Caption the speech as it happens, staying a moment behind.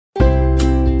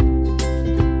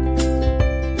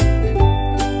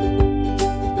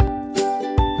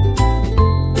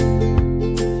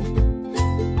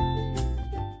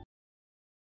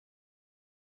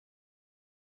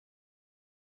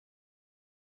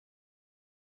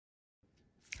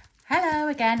Hello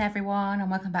again everyone and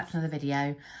welcome back to another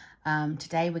video.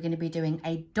 Today we're going to be doing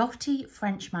a Dotty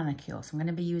French manicure. So I'm going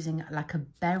to be using like a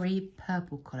berry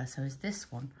purple colour. So is this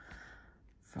one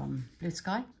from Blue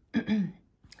Sky,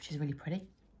 which is really pretty.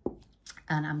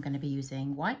 And I'm going to be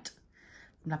using white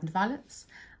from Lavender Violets.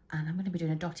 And I'm going to be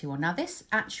doing a Dotty one. Now this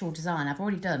actual design I've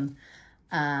already done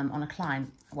on a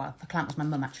client. Well, the client was my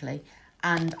mum actually.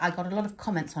 And I got a lot of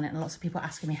comments on it and lots of people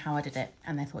asking me how I did it.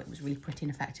 And they thought it was really pretty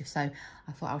and effective. So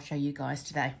I thought I'll show you guys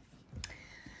today.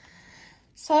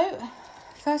 So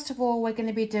first of all, we're going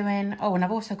to be doing, oh, and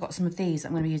I've also got some of these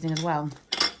I'm going to be using as well.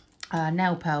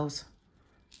 Nail pearls.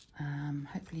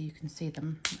 Hopefully you can see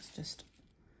them. Let's just,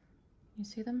 you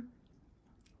see them?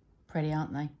 Pretty,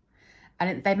 aren't they?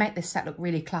 And they make this set look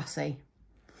really classy.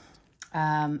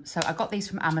 So I got these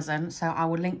from Amazon. So I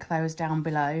will link those down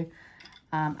below.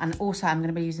 And also I'm going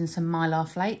to be using some mylar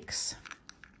flakes,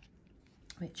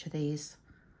 which are these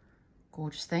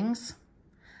gorgeous things.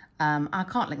 I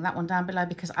can't link that one down below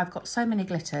because I've got so many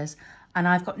glitters and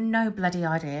I've got no bloody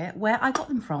idea where I got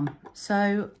them from.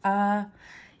 So,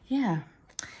 yeah,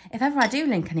 if ever I do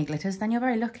link any glitters, then you're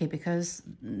very lucky because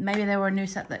maybe they were a new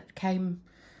set that came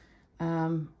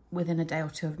within a day or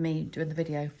two of me doing the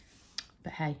video.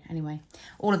 But hey, anyway,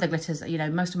 all of the glitters, you know,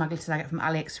 most of my glitters I get from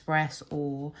AliExpress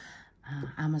or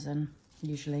Amazon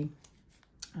usually.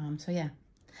 So yeah,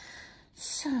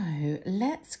 so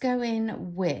let's go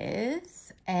in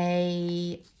with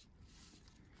let's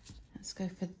go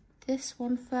for this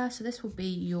one first. So this will be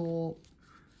your,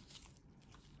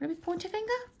 will it be pointer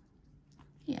finger?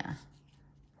 Yeah,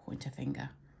 pointer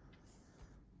finger.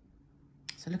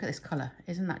 So look at this colour,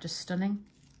 isn't that just stunning?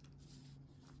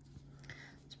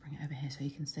 Let's bring it over here so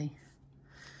you can see.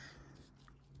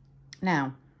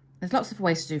 Now there's lots of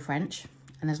ways to do French,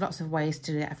 and there's lots of ways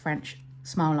to get a French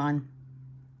smile line.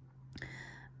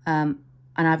 And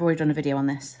I've already done a video on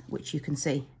this, which you can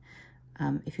see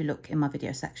if you look in my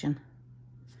video section.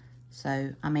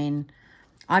 So, I mean,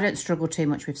 I don't struggle too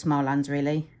much with smile lines,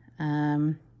 really.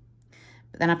 But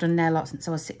then I've done nail art since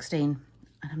I was 16,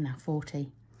 and I'm now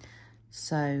 40.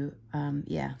 So,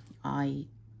 yeah,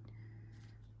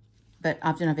 but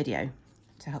I've done a video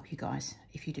to help you guys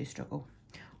if you do struggle.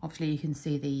 Obviously, you can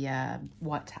see the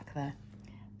white tack there.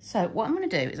 So what I'm going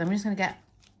to do is I'm just going to get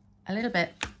a little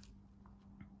bit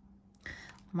on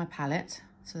my palette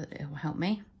so that it will help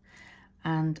me.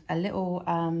 And a little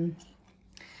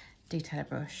detailer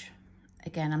brush.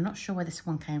 Again, I'm not sure where this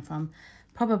one came from.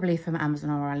 Probably from Amazon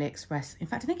or AliExpress. In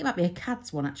fact, I think it might be a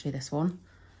CADS one, actually, this one.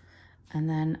 And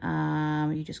then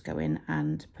you just go in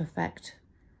and perfect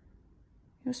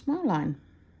your smile line.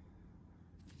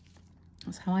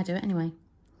 That's how I do it anyway.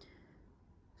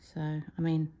 So, I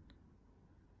mean,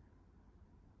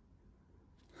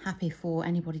 happy for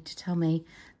anybody to tell me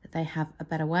that they have a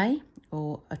better way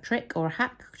or a trick or a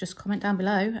hack. Just comment down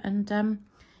below and,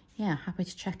 yeah, happy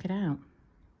to check it out.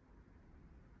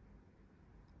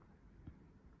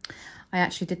 I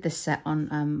actually did this set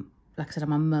on, like I said, on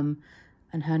my mum,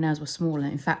 and her nails were smaller.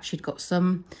 In fact, she'd got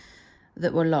some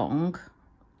that were long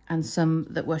and some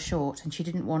that were short, and she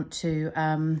didn't want to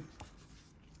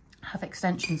have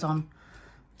extensions on.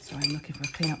 Sorry, I'm looking for a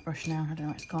clean-up brush now. I don't know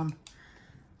where it's gone.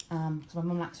 So my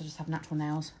mum likes to just have natural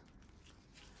nails.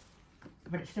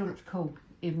 But it still looks cool,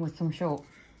 even with some short.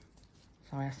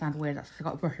 Sorry, I sound weird. That's because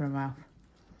I've got a brush in my mouth.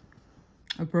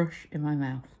 A brush in my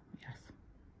mouth, yes.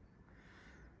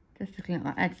 Just to clean up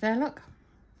that edge there, look.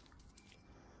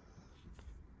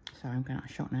 Sorry, I'm going out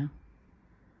of shot now.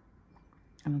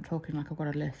 And I'm talking like I've got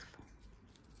a lisp.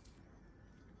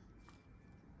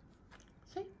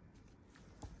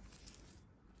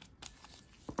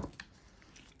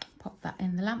 Pop that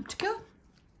in the lamp to go.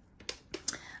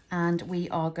 And we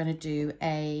are going to do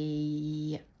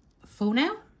a full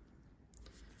nail.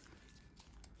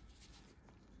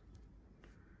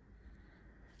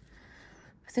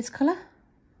 With this colour.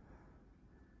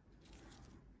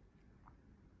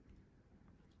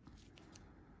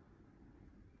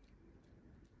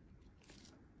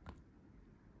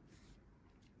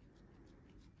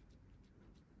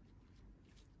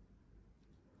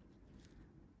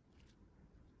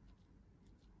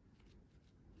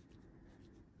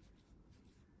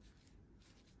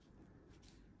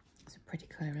 It's a pretty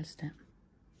colour, isn't it?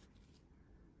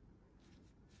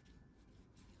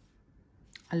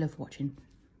 I love watching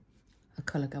a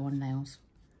colour go on nails.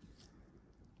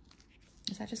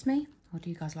 Is that just me? Or do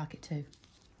you guys like it too?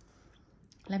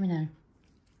 Let me know.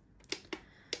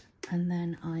 And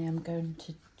then I am going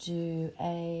to do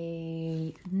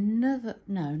another,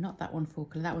 no, not that one full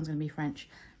colour. That one's going to be French.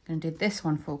 I'm going to do this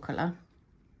one full colour.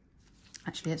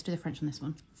 Actually, let's do the French on this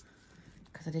one,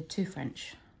 because I did two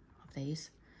French of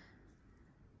these.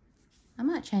 I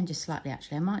might change this slightly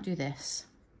actually. I might do this.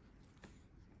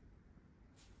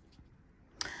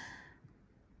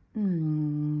 I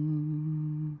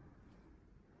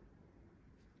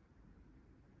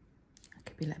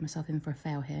could be letting myself in for a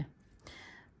fail here.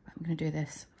 But I'm going to do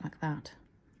this like that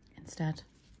instead.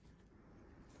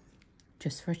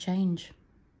 Just for a change.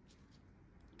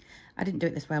 I didn't do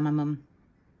it this way on my mum.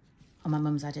 On my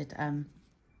mum's I did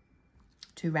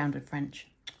 2 rounded French.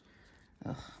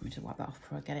 Ugh, let me just wipe that off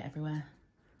before I get it everywhere.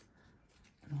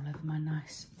 And all over my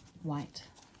nice white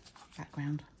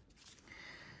background.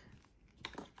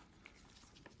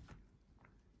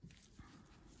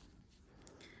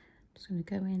 Just going to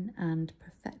go in and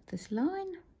perfect this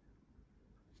line.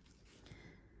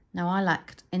 Now I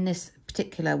liked, in this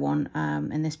particular one,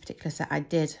 in this particular set,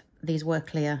 these were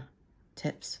clear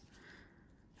tips.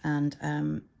 And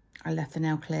I left the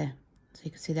nail clear so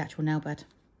you could see the actual nail bed.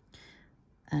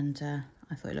 And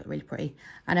I thought it looked really pretty.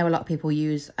 I know a lot of people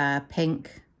use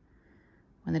pink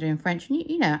when they're doing French. And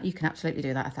you know, you can absolutely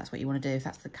do that if that's what you want to do, if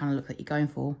that's the kind of look that you're going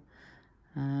for.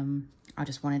 I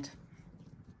just wanted,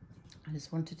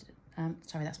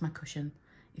 sorry, that's my cushion,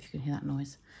 if you can hear that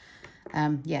noise.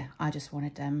 Yeah, I just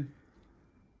wanted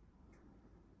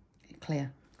it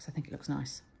clear because I think it looks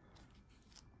nice.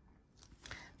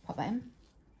 Pop that in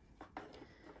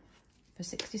for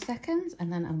 60 seconds,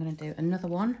 and then I'm going to do another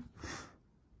one,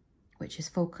 which is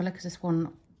full colour, because this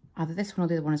one, either this one or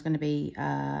the other one, is going to be,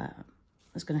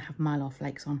 is going to have mylar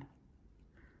flakes on,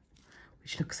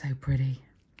 which looks so pretty.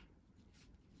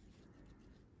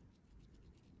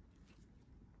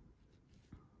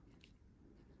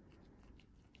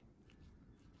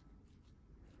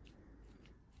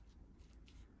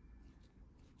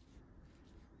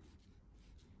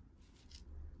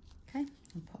 Okay,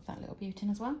 and pop that little beauty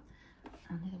in as well.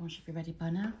 And the other one should be ready by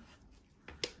now.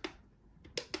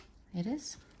 It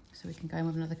is. So we can go in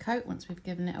with another coat once we've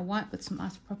given it a wipe with some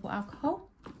isopropyl alcohol.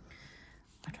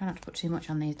 I try not to put too much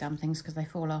on these damn things because they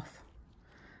fall off,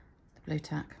 the blue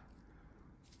tack.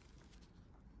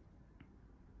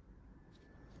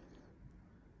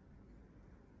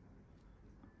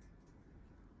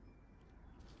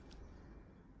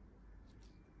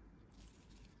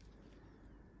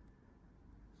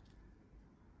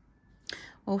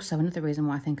 Also, another reason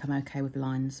why I think I'm okay with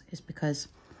lines is because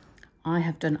I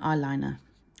have done eyeliner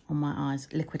on my eyes,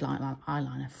 liquid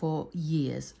eyeliner, for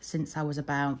years, since I was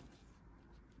about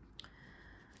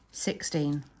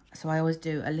 16. So I always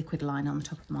do a liquid line on the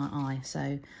top of my eye.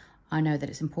 So I know that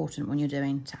it's important when you're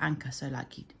doing to anchor. So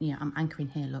like, you know, I'm anchoring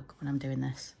here, look, when I'm doing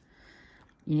this.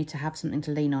 You need to have something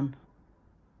to lean on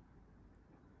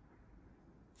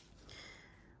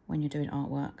when you're doing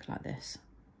artwork like this.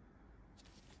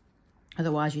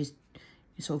 Otherwise, you're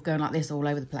sort of going like this all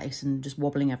over the place and just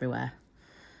wobbling everywhere.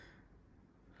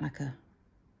 Like a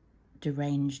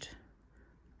deranged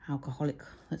alcoholic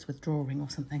that's withdrawing or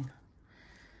something.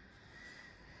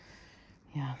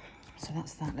 Yeah, so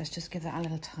that's that. Let's just give that a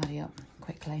little tidy up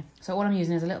quickly. So all I'm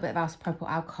using is a little bit of isopropyl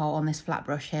alcohol on this flat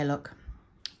brush here, look.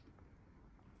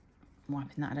 I'm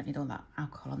wiping that, I don't need all that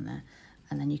alcohol on there.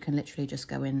 And then you can literally just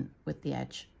go in with the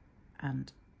edge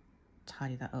and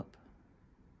tidy that up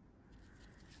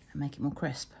and make it more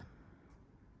crisp.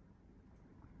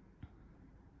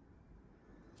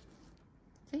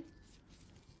 See?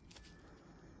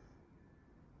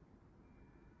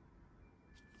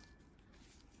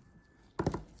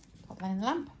 Pop that in the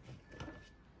lamp.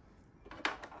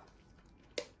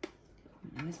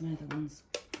 And where's my other ones?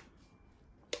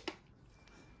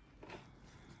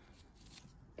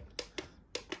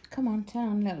 Come on, turn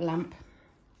on, little lamp.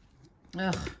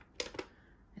 Ugh.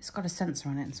 It's got a sensor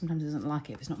on it, and sometimes it doesn't like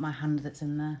it if it's not my hand that's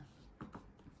in there.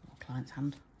 Or client's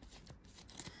hand.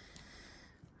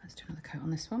 Let's do another coat on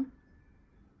this one.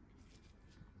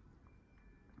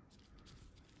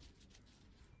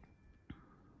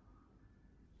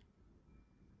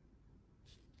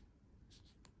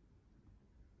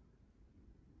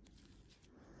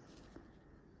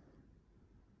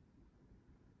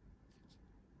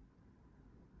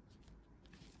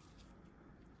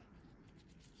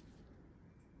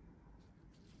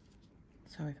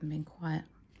 Sorry if I'm being quiet.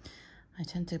 I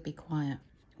tend to be quiet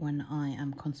when I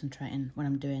am concentrating, when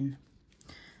I'm doing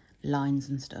lines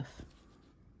and stuff.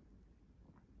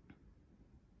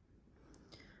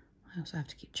 I also have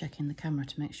to keep checking the camera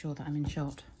to make sure that I'm in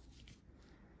shot.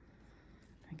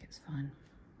 I think it's fine.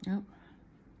 Oh.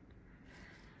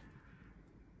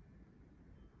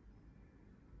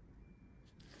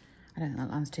 I don't think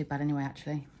that line's too bad anyway,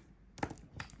 actually.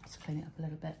 Let's clean it up a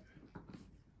little bit.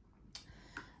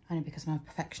 Only because I'm a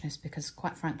perfectionist, because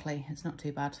quite frankly, it's not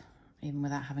too bad, even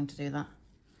without having to do that.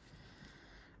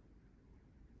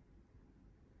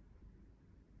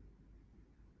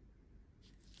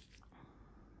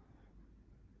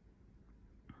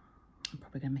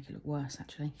 Probably going to make it look worse,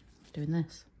 actually, doing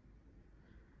this.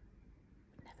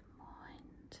 Never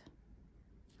mind.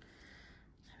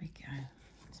 There we go.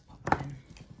 Let's pop that in.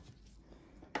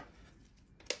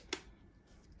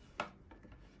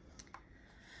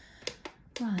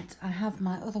 Right, I have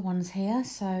my other ones here.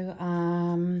 So,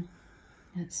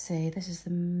 let's see. This is the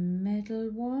middle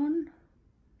one.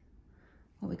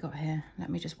 What we got here? Let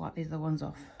me just wipe these other ones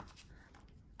off.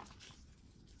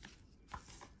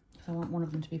 So I want one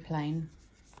of them to be plain.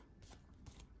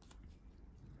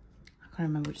 I can't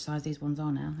remember which size these ones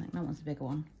are now. I think that one's the bigger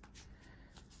one.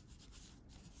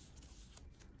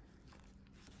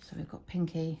 So we've got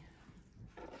Pinky.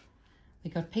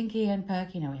 We've got Pinky and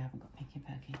Perky. No, we haven't got Pinky and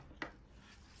Perky.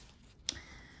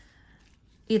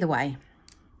 Either way,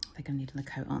 they're going to need another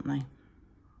coat, aren't they?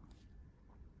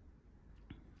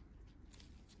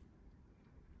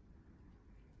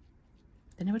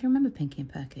 Does anybody remember Pinky and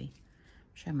Perky?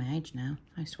 I'm showing my age now.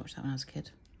 I used to watch that when I was a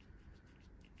kid.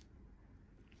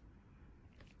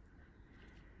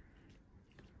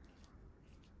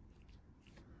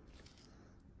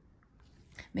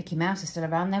 Mickey Mouse is still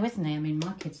around though, isn't he? I mean,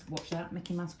 my kids watch that,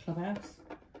 Mickey Mouse Clubhouse.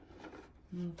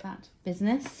 All that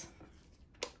business.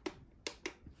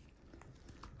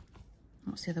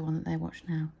 What's the other one that they watch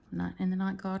now? Night in the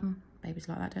Night Garden. Babies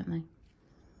like that, don't they?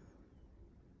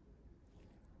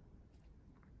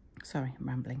 Sorry, I'm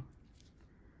rambling.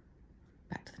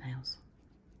 Back to the nails.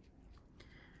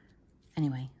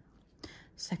 Anyway,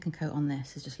 second coat on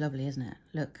this is just lovely, isn't it?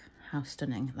 Look how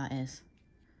stunning that is.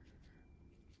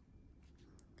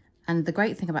 And the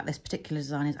great thing about this particular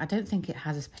design is I don't think it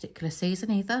has a particular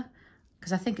season either,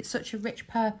 because I think it's such a rich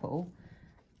purple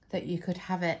that you could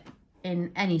have it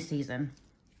in any season,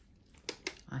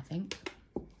 I think.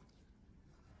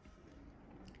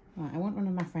 Right, I want one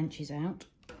of my Frenchies out.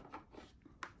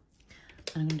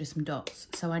 And I'm going to do some dots.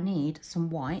 So I need some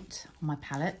white on my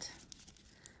palette.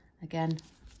 Again,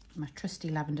 my trusty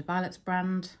Lavender Violets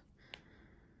brand.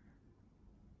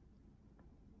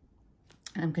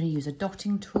 And I'm going to use a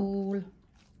dotting tool.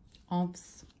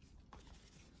 Obs.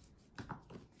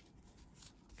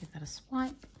 Give that a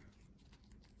swipe.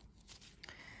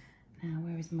 Now,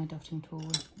 where is my dotting tool?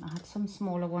 I had some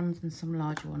smaller ones and some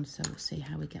larger ones, so we'll see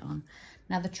how we get on.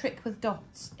 Now, the trick with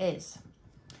dots is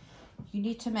you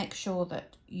need to make sure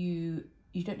that you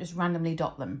don't just randomly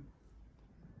dot them.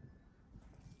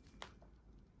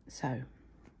 So,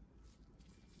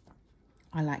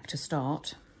 I like to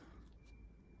start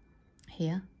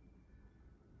here.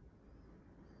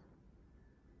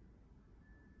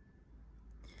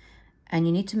 And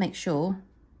you need to make sure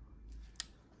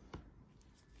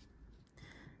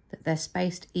that they're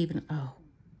spaced even. Oh,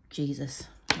 Jesus.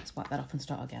 Let's wipe that off and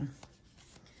start again.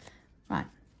 Right.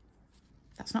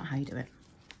 That's not how you do it.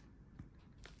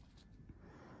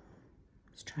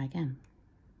 Let's try again.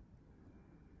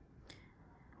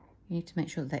 You need to make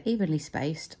sure that they're evenly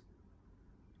spaced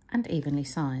and evenly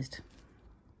sized.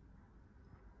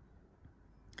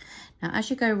 Now, as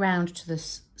you go round to the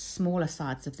smaller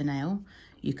sides of the nail,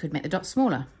 you could make the dots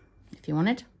smaller if you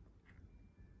wanted.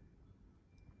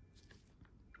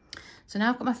 So now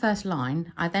I've got my first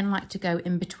line. I then like to go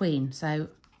in between. So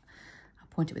I'll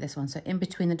point it with this one. So in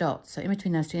between the dots. So in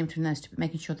between those two,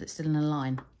 making sure that it's still in a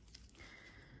line.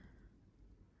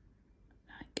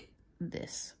 Like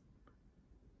this.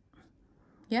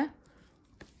 Yeah.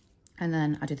 And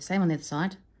then I do the same on the other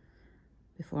side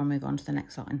before I move on to the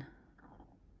next line.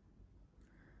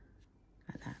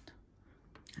 Like that.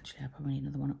 Actually, I probably need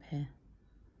another one up here.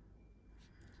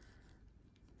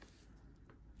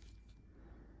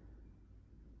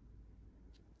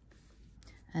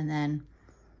 And then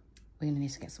we're going to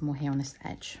need to get some more here on this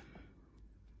edge.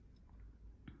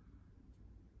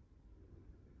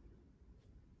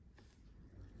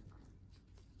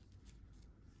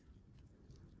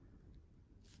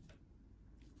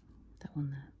 That one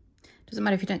there. Doesn't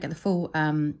matter if you don't get the full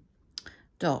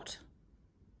dot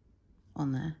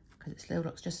on there, because it still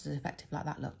looks just as effective like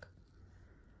that look.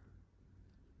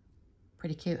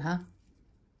 Pretty cute, huh?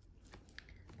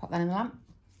 Pop that in the lamp.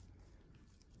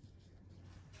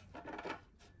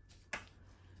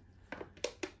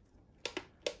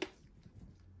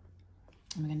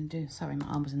 And we're going to do, sorry, my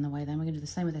arm was in the way then. We're going to do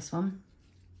the same with this one.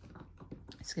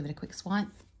 Let's give it a quick swipe.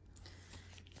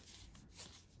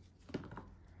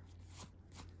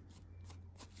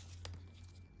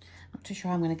 Not too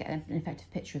sure I'm going to get an effective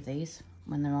picture of these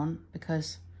when they're on,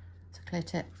 because it's a clear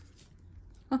tip.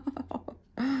 Oh,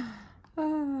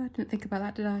 I didn't think about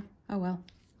that, did I? Oh well.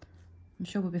 I'm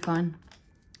sure we'll be fine.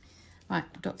 Right,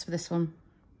 dots for this one.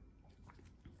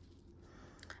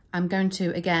 I'm going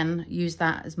to, again, use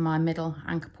that as my middle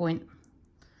anchor point.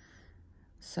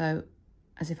 So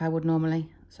as if I would normally.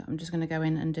 So I'm just going to go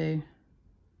in and do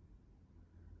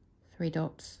 3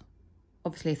 dots.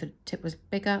 Obviously, if the tip was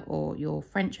bigger or your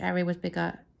French area was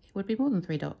bigger, it would be more than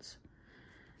 3 dots.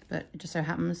 But it just so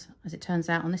happens, as it turns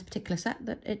out on this particular set,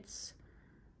 that it's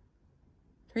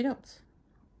 3 dots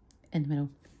in the middle.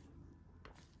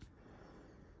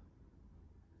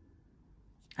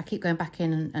 I keep going back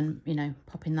in and you know,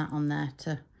 popping that on there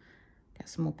to get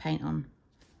some more paint on.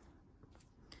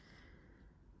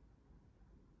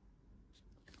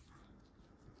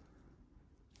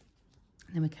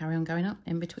 And then we carry on going up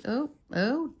in between.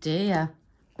 Oh dear.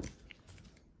 I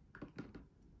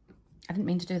didn't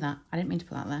mean to do that. I didn't mean to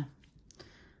put that there.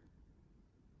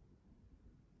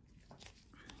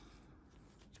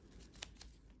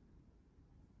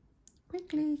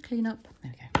 Quickly clean up.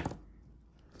 There we go.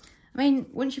 I mean,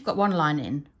 once you've got one line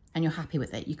in and you're happy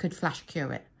with it, you could flash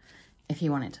cure it if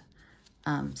you wanted,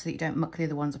 so that you don't muck the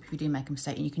other ones up if you do make a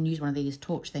mistake. And you can use one of these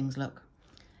torch things, look.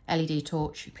 LED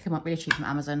torch, you pick them up really cheap from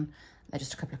Amazon. They're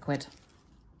just a couple of quid.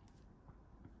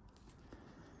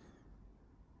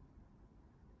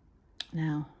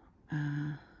 Now,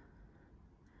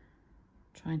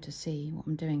 trying to see what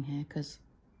I'm doing here, because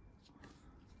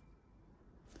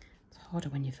it's harder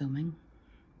when you're filming.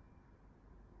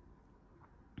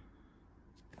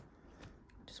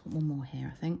 Just want one more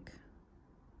here, I think.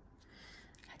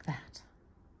 Like that.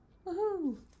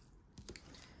 Woohoo!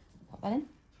 Pop that in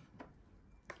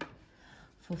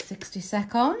for 60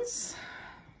 seconds.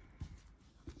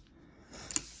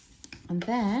 And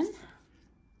then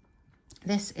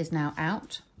this is now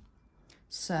out.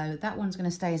 So that one's going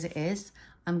to stay as it is.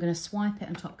 I'm going to swipe it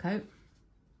and top coat.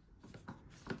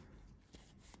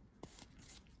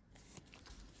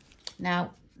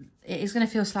 Now, it is going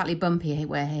to feel slightly bumpy here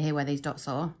where these dots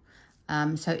are.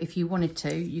 So if you wanted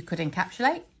to, you could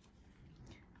encapsulate,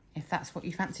 if that's what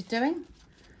you fancied doing.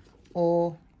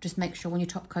 Or just make sure when you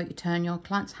top coat, you turn your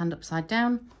client's hand upside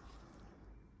down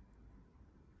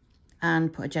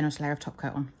and put a generous layer of top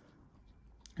coat on.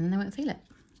 And then they won't feel it.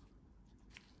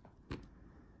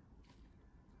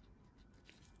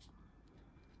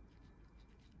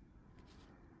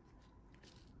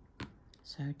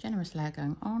 So generous layer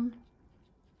going on.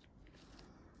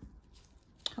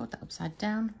 Hold that upside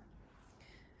down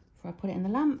before I put it in the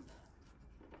lamp.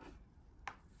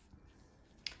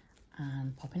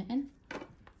 And popping it in.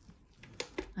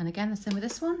 And again, the same with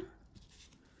this one.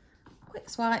 Quick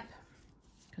swipe,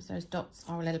 because those dots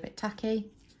are a little bit tacky.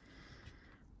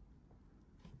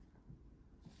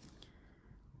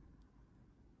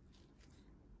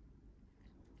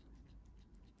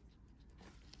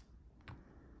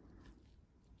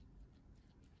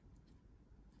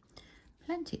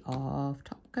 Plenty of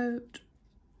top coat.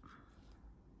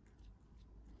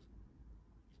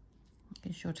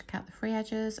 Making sure to cap the free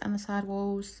edges and the side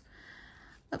walls.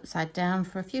 Upside down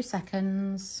for a few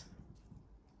seconds.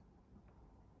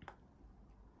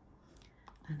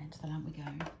 And into the lamp we go.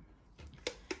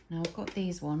 Now I've got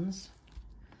these ones.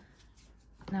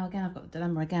 Now again, I've got the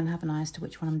dilemma again, haven't I, as to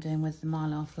which one I'm doing with the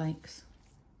mylar flakes.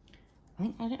 I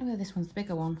don't know whether this one's the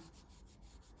bigger one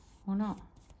or not.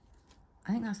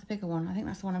 I think that's the bigger one. I think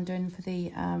that's the one I'm doing for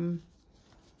the,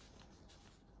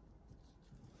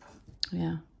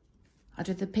 yeah. I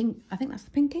did the pink, I think that's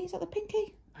the pinky. Is that the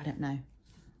pinky? I don't know.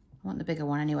 I want the bigger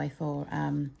one anyway for,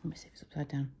 let me see if it's upside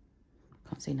down.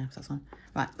 Can't see now because that's on.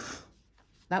 Right.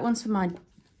 That one's for my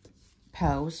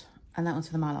pearls and that one's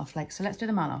for the mylar flakes. So let's do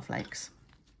the mylar flakes.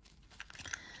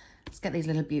 Let's get these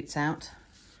little buttes out.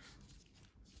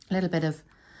 A little bit of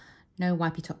no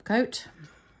wipey top coat.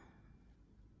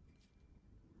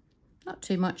 Not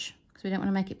too much, because we don't want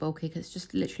to make it bulky, because it's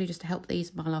just literally just to help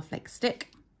these mylar flakes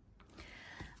stick.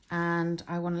 And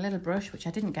I want a little brush, which I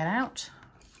didn't get out.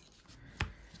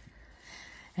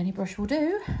 Any brush will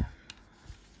do.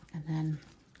 And then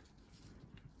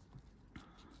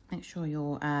make sure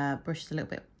your brush is a little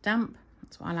bit damp.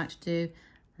 That's what I like to do.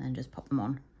 And then just pop them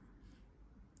on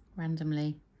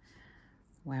randomly,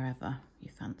 wherever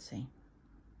you fancy.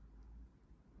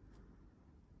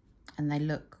 And they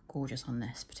look gorgeous on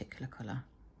this particular colour.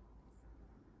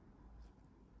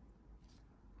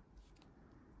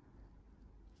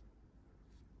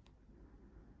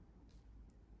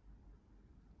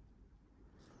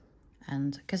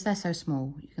 And because they're so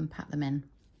small, you can pat them in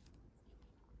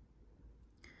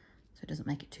so it doesn't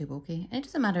make it too bulky. And it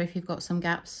doesn't matter if you've got some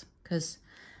gaps, because,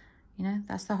 you know,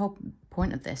 that's the whole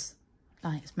point of this.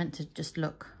 Like, it's meant to just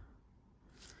look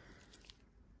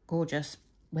gorgeous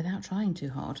without trying too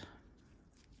hard.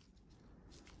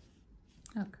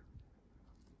 Look.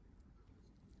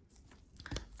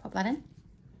 Pop that in.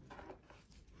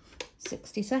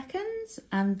 60 seconds.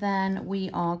 And then we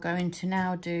are going to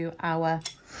now do our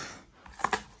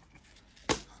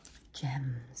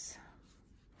gems.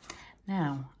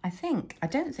 Now,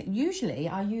 usually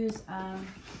I use a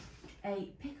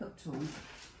pickup tool.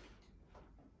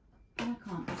 I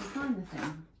can't find the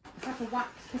thing. It's like a wax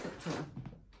pickup tool.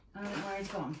 I don't know where it's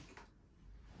gone.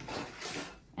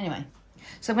 Anyway,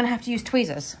 so I'm going to have to use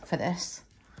tweezers for this.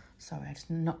 Sorry, I just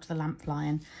knocked the lamp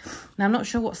flying. Now, I'm not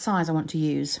sure what size I want to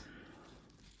use.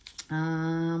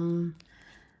 Because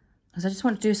I just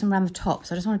want to do some around the top.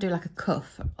 So I just want to do like a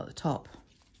cuff at the top.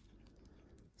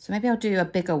 So maybe I'll do a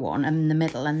bigger one in the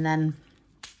middle and then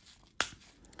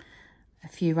a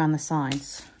few around the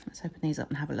sides. Let's open these up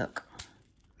and have a look.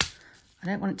 I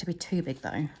don't want it to be too big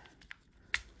though.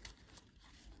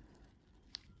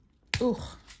 Ooh,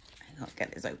 I can't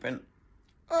get this open.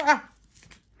 Ah!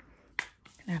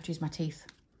 Gonna have to use my teeth.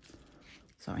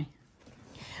 Sorry.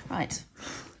 Right,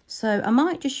 so I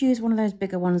might just use one of those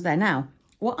bigger ones there. Now,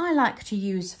 what I like to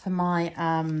use for my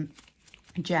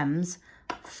gems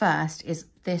first is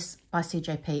this by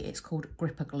CJP. It's called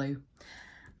Gripper Glue,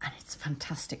 and it's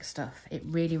fantastic stuff. It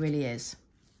really, really is.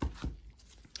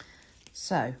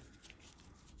 So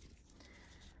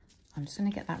I'm just going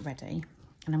to get that ready,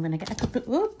 and I'm going to get a couple.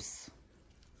 Whoops,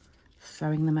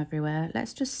 throwing them everywhere.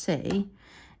 Let's just see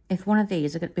if one of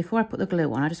these are going. Before I put the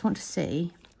glue on, I just want to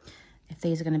see if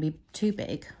these are going to be too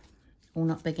big or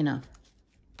not big enough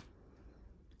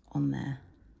on there.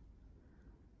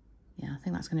 Yeah, I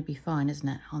think that's going to be fine, isn't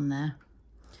it, on there?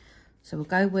 So we'll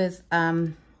go with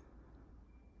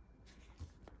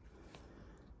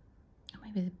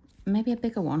maybe a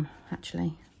bigger one,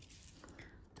 actually.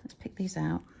 Let's pick these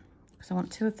out, because I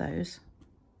want two of those,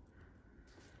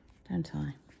 don't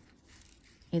I?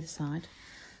 Either side.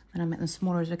 And I'll make them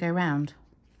smaller as we go round.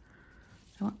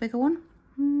 Do I want a bigger one?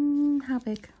 How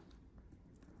big?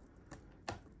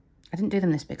 I didn't do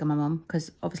them this big on my mum,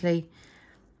 because obviously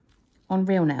on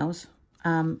real nails,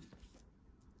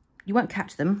 you won't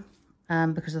catch them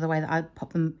because of the way that I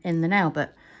pop them in the nail.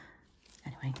 But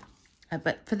anyway,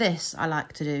 but for this, I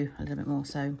like to do a little bit more.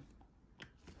 So,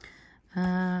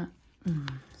 sorry,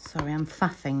 I'm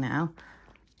faffing now.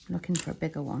 I'm looking for a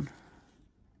bigger one.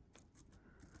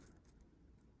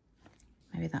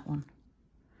 Maybe that one.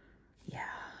 Yeah,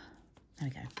 there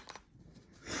we go.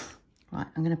 Right,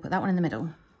 I'm going to put that one in the middle.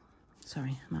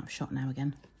 Sorry, I'm out of shot now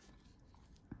again.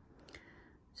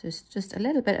 So it's just a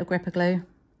little bit of gripper glue,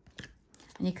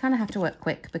 and you kind of have to work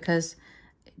quick because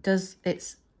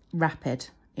it's rapid.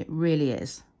 It really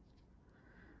is.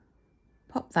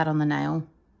 Pop that on the nail,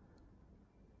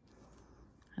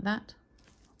 like that.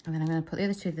 And then I'm going to put the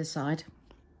other two to the side.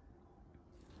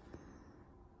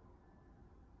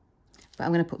 But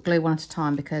I'm going to put glue one at a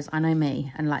time because I know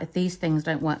me. And like if these things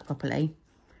don't work properly,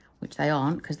 which they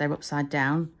aren't because they're upside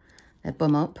down, they're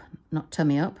bum up, not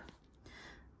tummy up,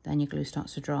 then your glue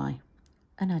starts to dry.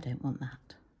 And I don't want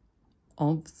that.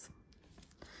 I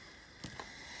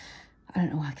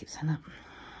don't know why I keep saying that.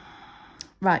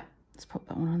 Right, let's pop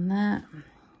that one on there.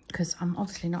 Because I'm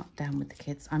obviously not down with the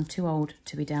kids. I'm too old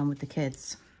to be down with the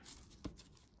kids.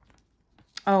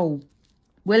 Oh,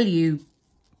 will you?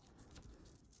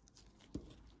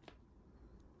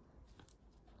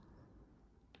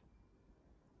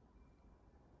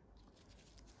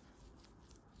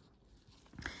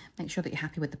 Make sure that you're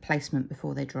happy with the placement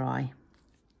before they dry.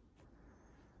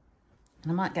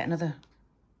 And I might get another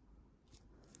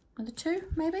two,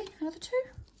 maybe? Another two?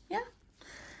 Yeah?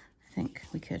 I think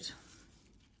we could.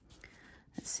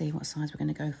 Let's see what size we're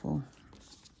going to go for.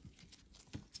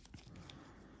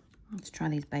 Let's try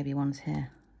these baby ones here.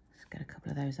 Let's get a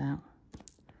couple of those out.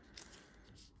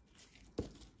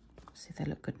 See if they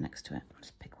look good next to it.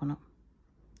 Just pick one up.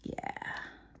 Yeah.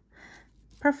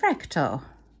 Perfecto.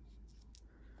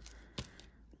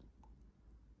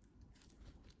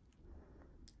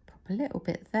 Pop a little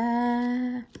bit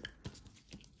there.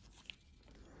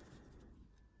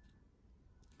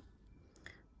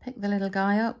 Pick the little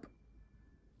guy up.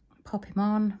 Pop him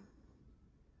on.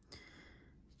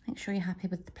 Make sure you're happy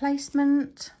with the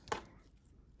placement.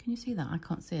 Can you see that? I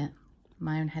can't see it.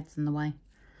 My own head's in the way.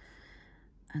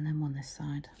 And then one this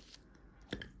side.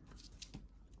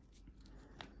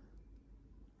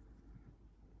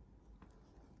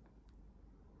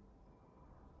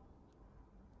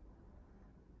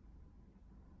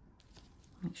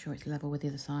 Make sure it's level with the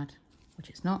other side, which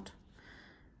it's not.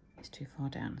 It's too far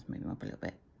down. Let's move him up a little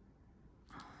bit.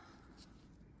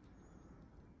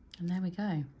 And there we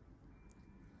go.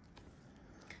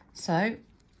 So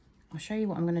I'll show you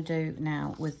what I'm going to do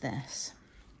now with this.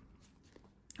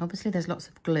 Obviously there's lots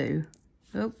of glue.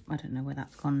 Oh, I don't know where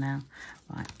that's gone now.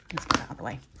 Right, let's get that out of the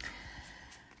way.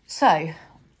 So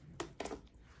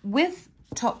with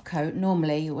top coat,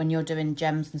 normally when you're doing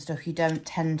gems and stuff, you don't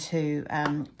tend to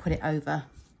put it over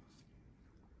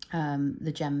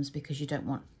the gems because you don't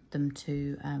want them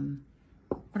to,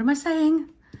 what am I saying?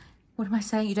 What am I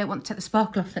saying? You don't want to take the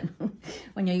sparkle off them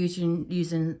when you're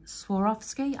using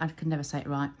Swarovski. I can never say it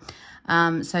right.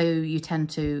 So you tend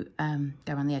to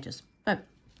go around the edges. But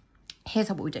here's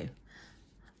what we do.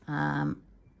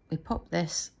 We pop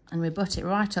this and we butt it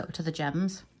right up to the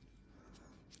gems.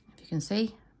 If you can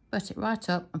see, butt it right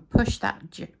up and push that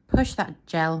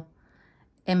gel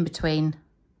in between.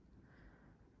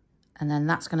 And then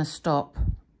that's going to stop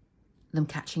them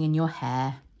catching in your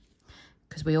hair,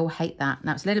 because we all hate that.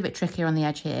 Now it's a little bit trickier on the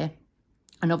edge here.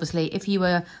 And obviously if you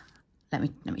were, let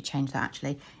me change that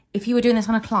actually. If you were doing this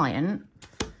on a client,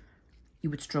 you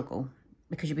would struggle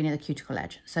because you'd be near the cuticle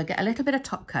edge. So get a little bit of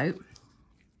top coat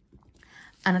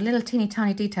and a little teeny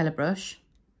tiny detailer brush.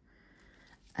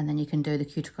 And then you can do the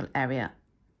cuticle area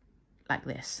like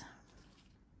this.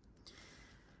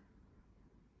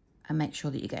 And make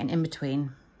sure that you're getting in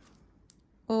between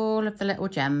all of the little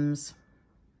gems,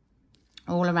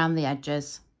 all around the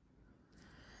edges,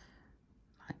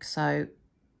 like so.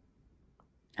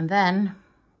 And then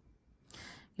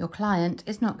your client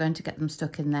is not going to get them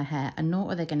stuck in their hair, and nor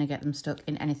are they going to get them stuck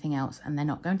in anything else, and they're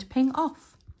not going to ping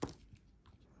off.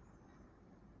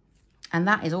 And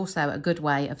that is also a good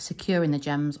way of securing the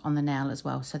gems on the nail as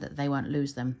well, so that they won't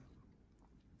lose them.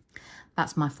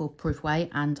 That's my foolproof way,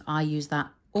 and I use that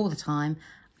all the time,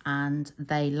 and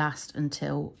they last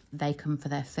until they come for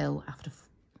their fill after,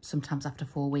 sometimes after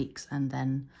 4 weeks, and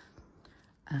then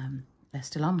they're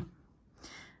still on.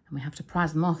 And we have to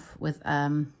prise them off with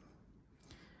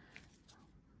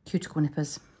cuticle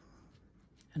nippers.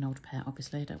 An old pair,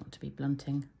 obviously. I don't want to be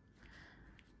blunting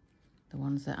the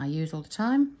ones that I use all the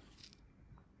time.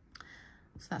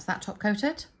 So that's that top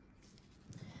coated.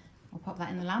 I'll pop that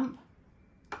in the lamp.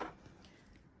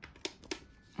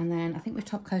 And then I think we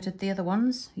top coated the other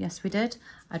ones. Yes, we did.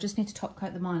 I just need to top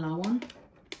coat the mylar one.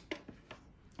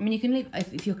 I mean, you can leave,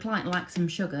 if your client likes them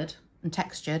sugared and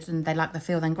textured and they like the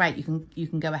feel, then great, you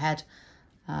can go ahead.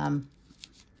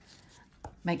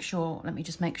 Make sure, let me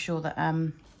just make sure that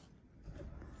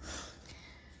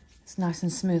it's nice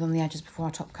and smooth on the edges before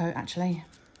I top coat actually.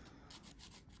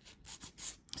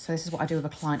 So this is what I do with a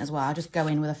client as well. I just go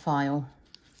in with a file,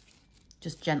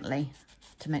 just gently,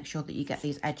 to make sure that you get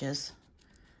these edges.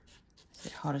 It's a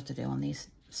bit harder to do on these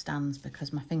stands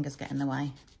because my fingers get in the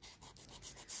way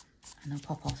and they'll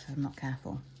pop off if I'm not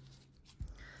careful.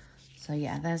 So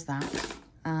yeah, there's that.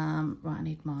 Right, I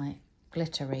need my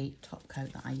glittery top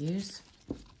coat that I use.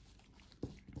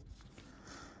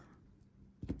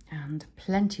 And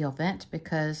plenty of it,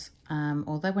 because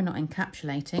although we're not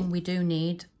encapsulating, we do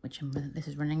need, this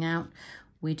is running out,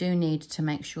 we do need to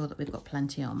make sure that we've got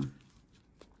plenty on.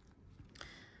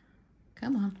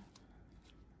 Come on.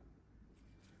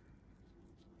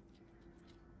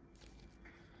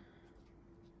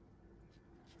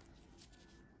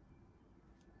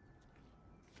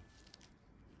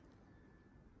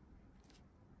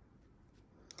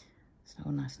 It's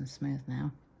all nice and smooth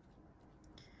now.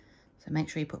 So make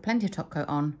sure you put plenty of top coat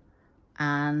on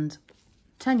and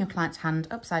turn your client's hand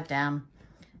upside down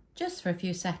just for a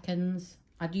few seconds.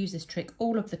 I'd use this trick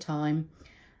all of the time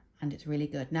and it's really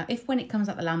good. Now, if when it comes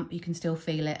out the lamp, you can still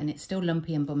feel it and it's still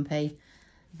lumpy and bumpy,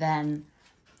 then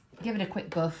give it a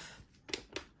quick buff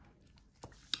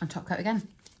and top coat again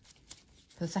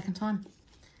for the second time.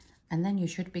 And then you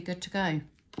should be good to go.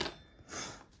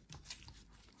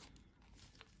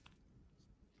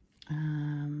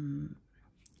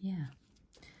 Yeah,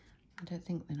 I don't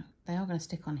think they are going to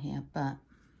stick on here, but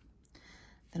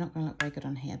they're not going to look very good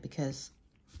on here because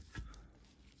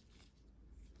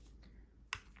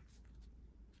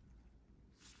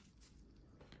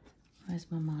where's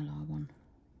my mylar one?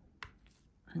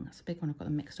 I think that's the big one. I've got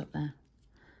them mixed up there.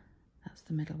 That's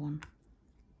the middle one.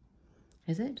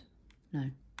 Is it? No.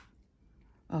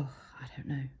 Oh, I don't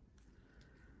know.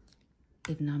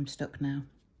 Even though I'm stuck now.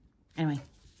 Anyway,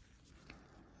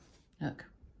 look.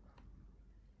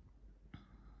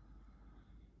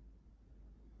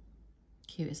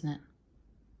 Cute, isn't it?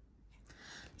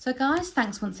 So guys,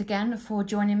 thanks once again for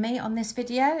joining me on this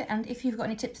video, and if you've got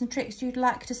any tips and tricks you'd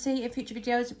like to see in future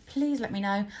videos, please let me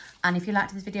know, and if you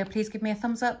liked this video, please give me a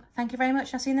thumbs up. Thank you very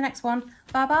much. I'll see you in the next one.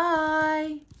 Bye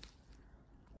bye.